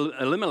land of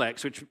Elimelech,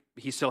 which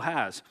he still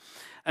has.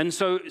 And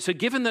so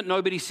given that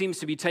nobody seems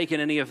to be taking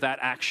any of that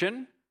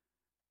action,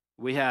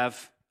 we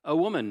have a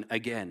woman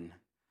again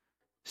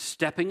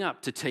stepping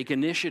up to take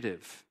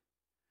initiative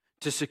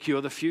to secure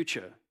the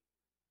future,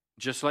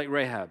 just like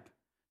Rahab,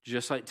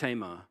 just like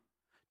Tamar,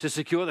 to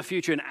secure the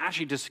future and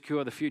actually to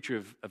secure the future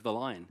of the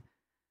line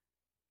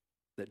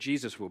that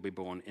Jesus will be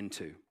born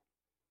into.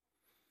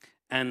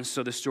 And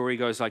so the story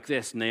goes like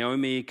this.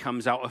 Naomi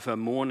comes out of her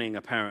mourning,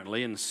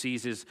 apparently, and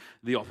seizes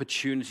the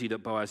opportunity that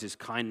Boaz's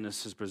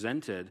kindness has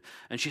presented.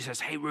 And she says,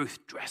 hey, Ruth,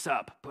 dress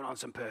up, put on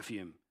some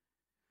perfume.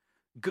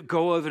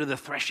 Go over to the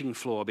threshing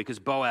floor because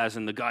Boaz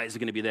and the guys are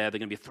going to be there. They're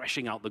going to be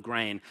threshing out the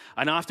grain.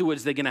 And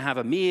afterwards, they're going to have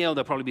a meal.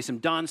 There'll probably be some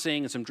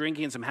dancing and some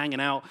drinking and some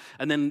hanging out.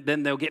 And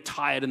then they'll get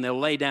tired and they'll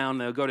lay down.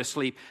 They'll go to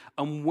sleep.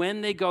 And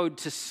when they go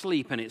to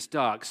sleep and it's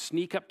dark,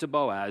 sneak up to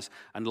Boaz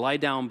and lie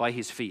down by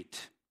his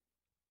feet.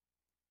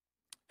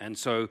 And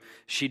so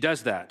she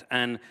does that.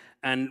 And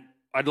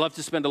I'd love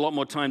to spend a lot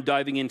more time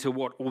diving into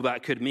what all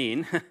that could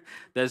mean.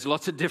 There's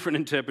lots of different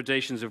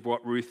interpretations of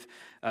what Ruth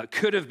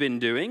could have been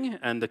doing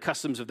and the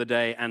customs of the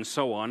day and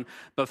so on.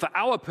 But for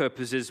our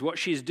purposes, what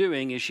she's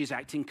doing is she's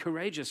acting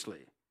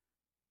courageously.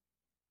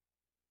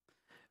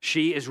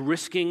 She is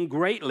risking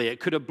greatly. It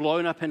could have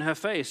blown up in her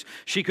face.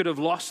 She could have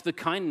lost the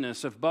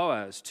kindness of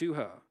Boaz to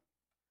her.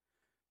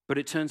 But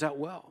it turns out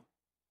well.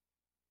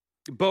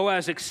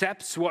 Boaz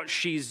accepts what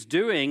she's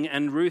doing,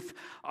 and Ruth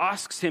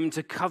asks him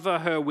to cover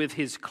her with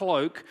his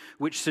cloak,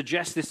 which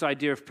suggests this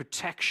idea of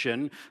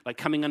protection, like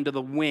coming under the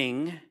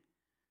wing.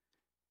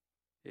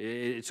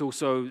 It's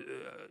also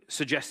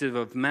suggestive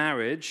of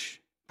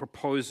marriage,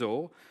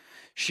 proposal.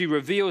 She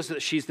reveals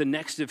that she's the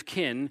next of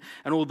kin,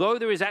 and although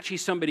there is actually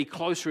somebody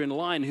closer in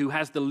line who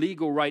has the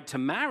legal right to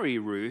marry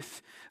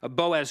Ruth,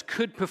 Boaz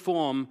could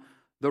perform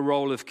the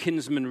role of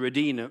kinsman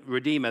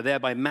redeemer,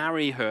 thereby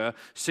marry her,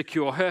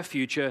 secure her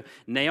future,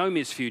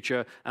 Naomi's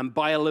future, and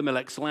buy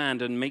Elimelech's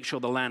land and make sure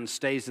the land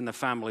stays in the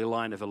family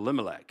line of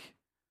Elimelech.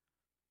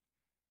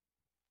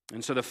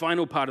 And so the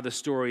final part of the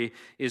story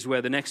is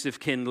where the next of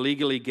kin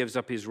legally gives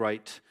up his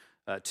right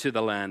to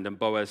the land, and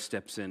Boaz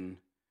steps in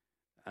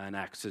and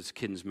acts as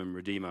kinsman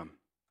redeemer.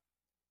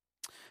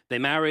 They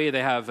marry,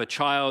 they have a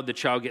child, the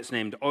child gets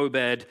named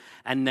Obed,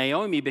 and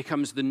Naomi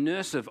becomes the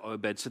nurse of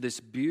Obed. So this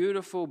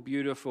beautiful,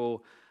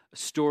 beautiful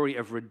story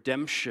of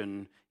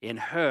redemption in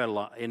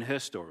her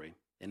story,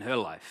 in her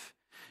life.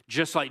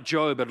 Just like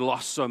Job had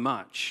lost so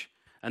much,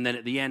 and then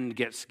at the end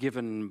gets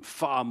given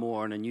far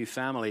more and a new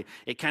family,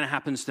 it kind of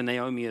happens to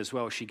Naomi as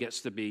well. She gets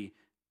to be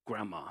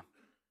grandma,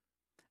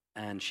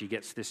 and she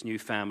gets this new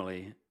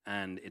family,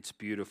 and it's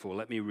beautiful.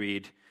 Let me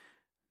read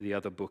the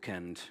other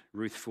bookend,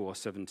 Ruth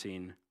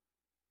 4:17.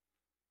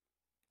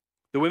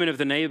 The women of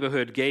the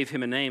neighborhood gave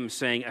him a name,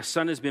 saying, "A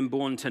son has been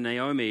born to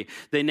Naomi."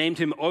 They named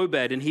him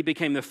Obed, and he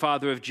became the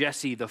father of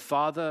Jesse, the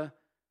father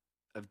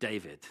of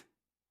David.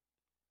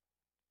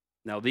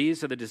 Now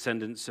these are the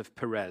descendants of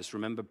Perez.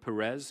 Remember,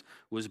 Perez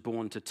was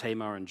born to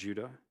Tamar and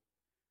Judah.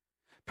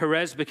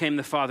 Perez became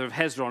the father of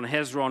Hezron,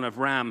 Hezron of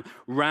Ram,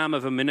 Ram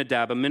of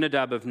Amminadab,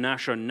 Amminadab of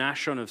Nahshon,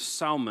 Nahshon of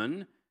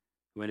Salmon,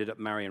 who ended up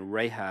marrying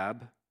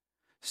Rahab,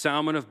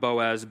 Salmon of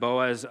Boaz,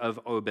 Boaz of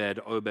Obed,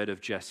 Obed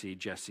of Jesse,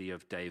 Jesse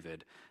of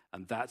David.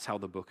 And that's how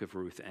the book of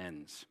Ruth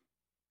ends.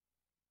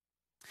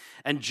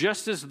 And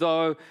just as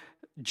though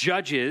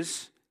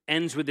Judges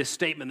ends with this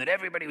statement that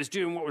everybody was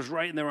doing what was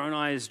right in their own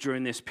eyes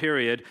during this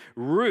period,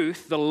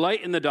 Ruth, the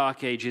light in the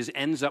dark ages,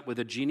 ends up with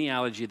a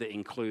genealogy that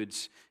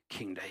includes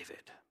King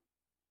David.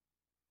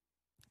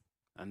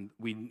 And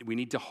we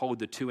need to hold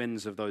the two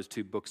ends of those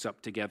two books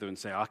up together and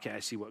say, okay, I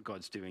see what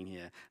God's doing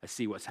here. I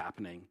see what's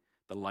happening.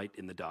 The light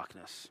in the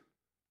darkness.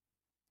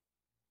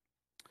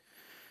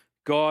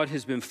 God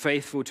has been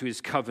faithful to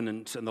his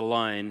covenant and the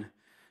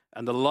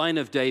line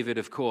of David,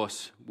 of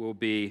course, will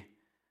be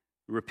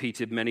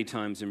repeated many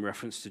times in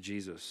reference to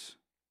Jesus.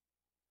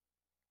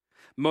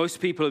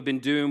 Most people have been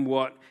doing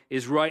what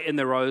is right in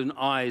their own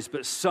eyes,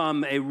 but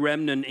some, a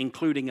remnant,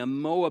 including a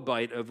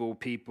Moabite of all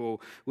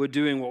people, were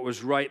doing what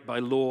was right by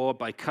law,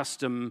 by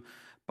custom,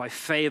 by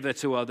favor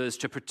to others,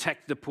 to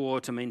protect the poor,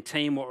 to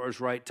maintain what was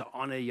right, to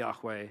honor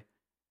Yahweh.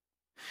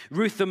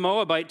 Ruth the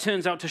Moabite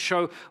turns out to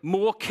show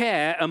more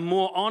care and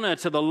more honor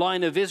to the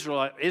line of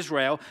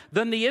Israel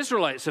than the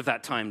Israelites of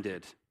that time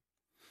did.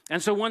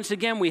 And so once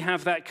again, we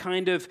have that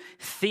kind of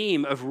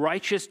theme of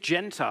righteous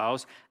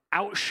Gentiles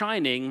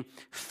outshining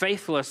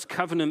faithless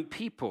covenant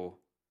people,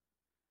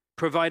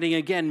 providing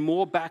again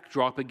more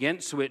backdrop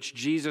against which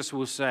Jesus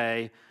will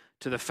say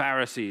to the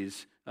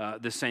Pharisees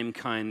the same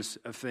kinds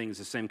of things,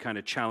 the same kind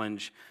of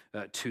challenge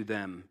to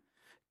them.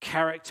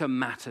 Character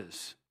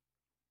matters.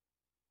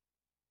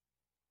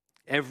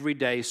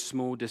 Everyday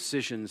small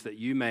decisions that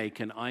you make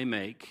and I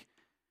make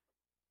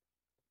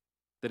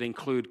that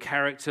include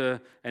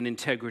character and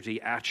integrity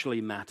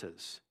actually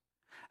matters.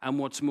 And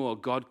what's more,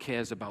 God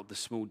cares about the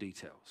small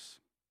details.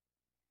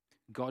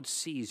 God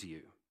sees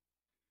you,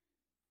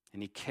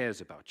 and he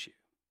cares about you,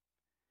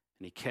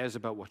 and he cares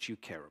about what you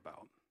care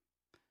about.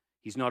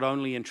 He's not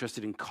only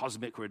interested in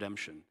cosmic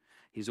redemption,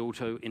 he's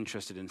also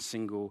interested in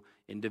single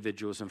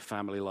individuals and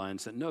family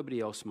lines that nobody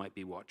else might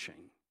be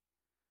watching.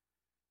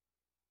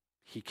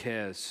 He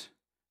cares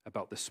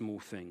about the small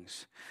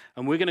things.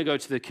 And we're going to go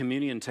to the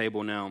communion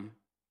table now.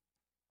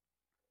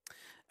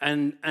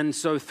 And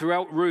so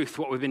throughout Ruth,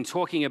 what we've been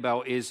talking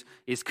about is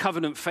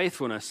covenant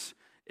faithfulness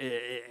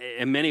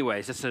in many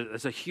ways.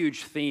 It's a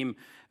huge theme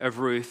of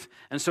Ruth.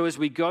 And so as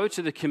we go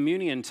to the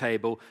communion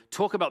table,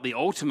 talk about the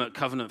ultimate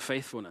covenant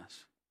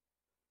faithfulness.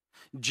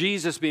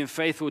 Jesus being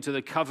faithful to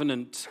the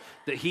covenant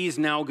that he's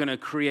now going to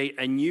create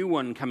a new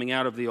one coming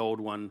out of the old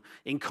one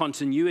in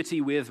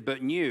continuity with,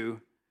 but new.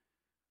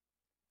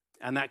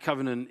 And that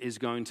covenant is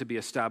going to be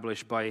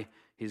established by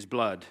his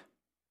blood.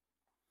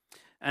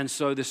 And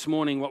so this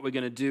morning, what we're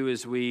going to do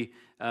is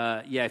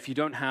if you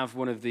don't have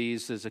one of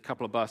these, there's a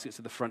couple of baskets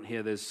at the front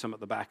here. There's some at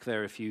the back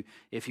there if you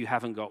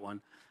haven't got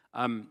one.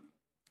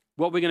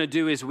 What we're going to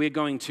do is we're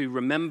going to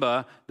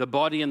remember the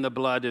body and the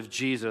blood of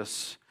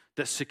Jesus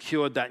that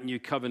secured that new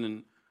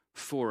covenant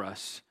for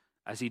us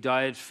as he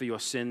died for your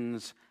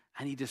sins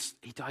and he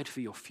died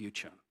for your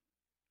future.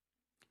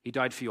 He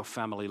died for your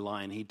family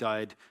line. He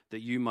died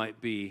that you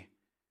might be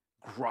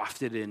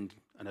grafted in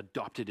and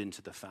adopted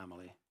into the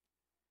family.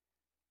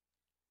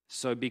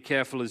 So be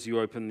careful as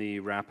you open the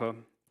wrapper.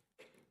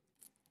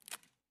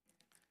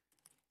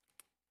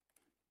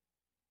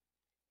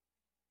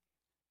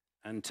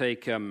 And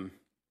take the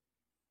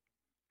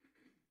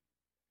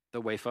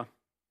wafer.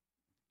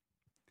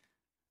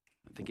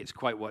 I think it's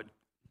quite what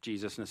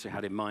Jesus necessarily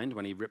had in mind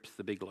when he ripped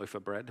the big loaf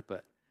of bread,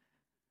 but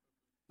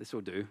this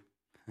will do.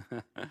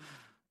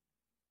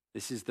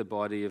 This is the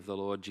body of the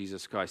Lord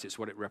Jesus Christ. It's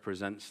what it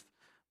represents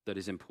that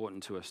is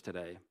important to us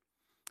today.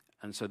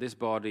 And so this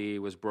body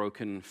was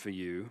broken for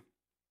you.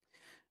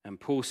 And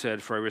Paul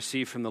said, "For I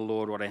received from the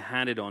Lord what I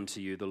handed on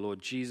to you. The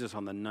Lord Jesus,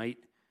 on the night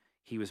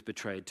he was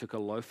betrayed, took a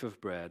loaf of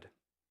bread.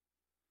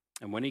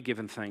 And when he'd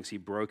given thanks, he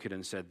broke it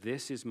and said,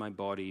 'This is my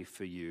body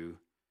for you.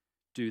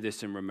 Do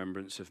this in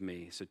remembrance of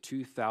me.'" So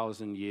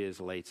 2,000 years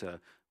later,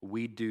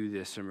 we do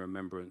this in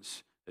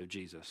remembrance of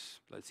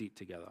Jesus. Let's eat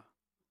together.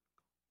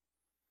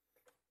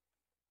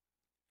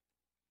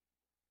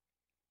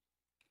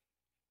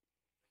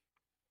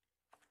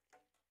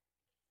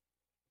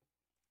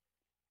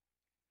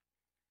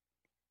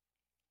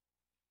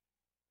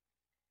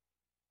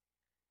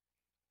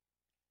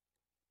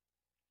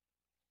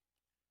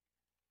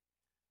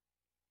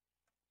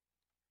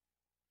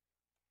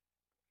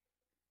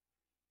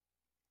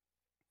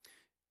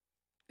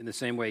 In the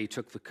same way, he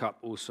took the cup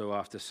also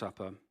after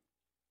supper,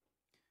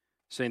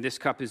 saying, "This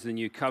cup is the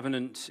new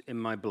covenant in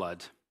my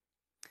blood.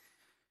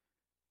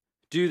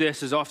 Do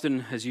this as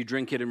often as you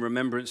drink it in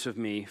remembrance of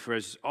me, for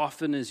as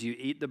often as you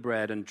eat the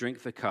bread and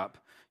drink the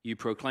cup, you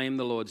proclaim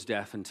the Lord's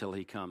death until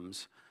he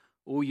comes.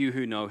 All you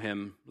who know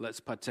him, let's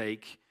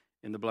partake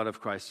in the blood of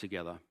Christ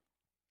together."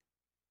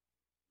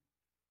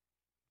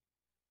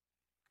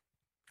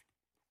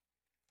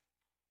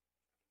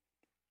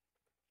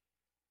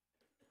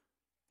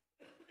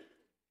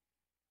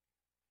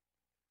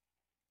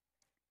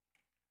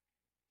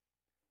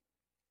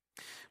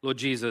 Lord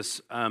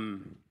Jesus,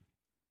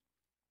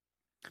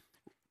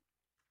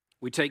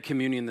 we take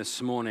communion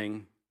this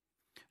morning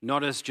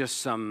not as just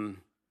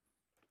some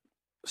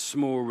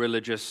small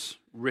religious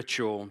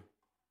ritual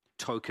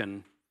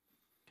token,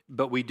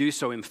 but we do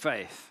so in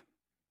faith.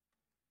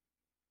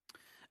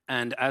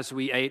 And as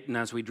we ate and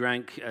as we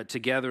drank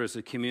together as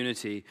a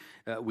community,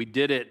 we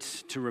did it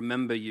to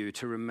remember you,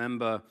 to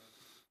remember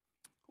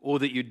all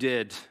that you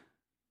did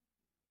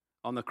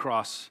on the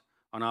cross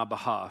on our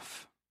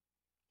behalf.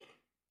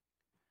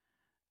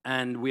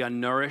 And we are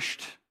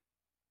nourished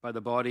by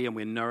the body and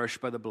we're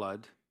nourished by the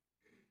blood.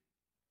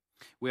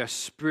 We are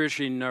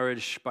spiritually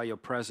nourished by your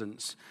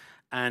presence,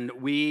 and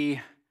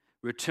we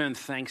return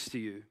thanks to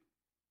you.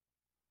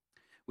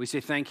 We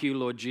say thank you,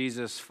 Lord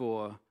Jesus,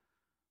 for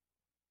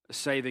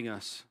saving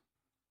us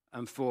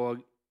and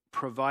for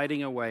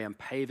providing a way and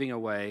paving a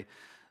way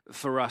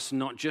for us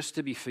not just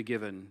to be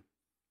forgiven,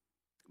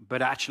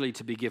 but actually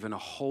to be given a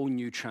whole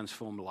new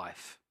transformed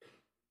life,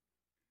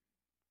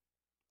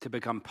 to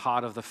become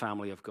part of the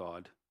family of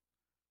God,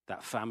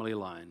 that family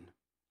line,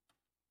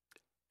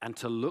 and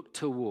to look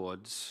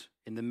towards,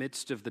 in the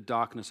midst of the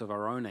darkness of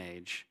our own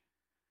age,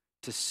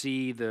 to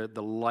see the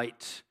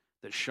light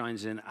that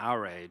shines in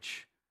our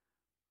age,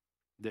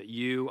 that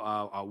you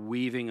are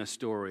weaving a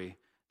story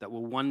that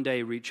will one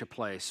day reach a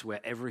place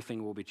where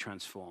everything will be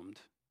transformed.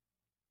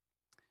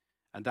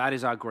 And that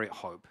is our great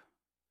hope,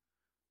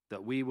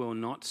 that we will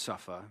not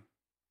suffer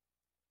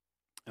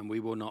and we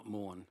will not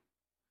mourn.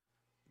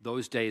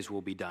 Those days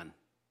will be done,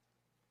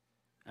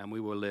 and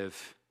we will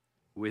live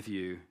with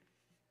you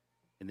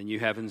in the new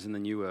heavens and the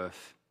new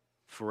earth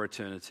for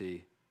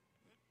eternity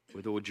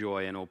with all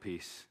joy and all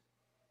peace.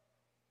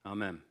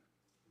 Amen.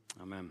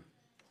 Amen.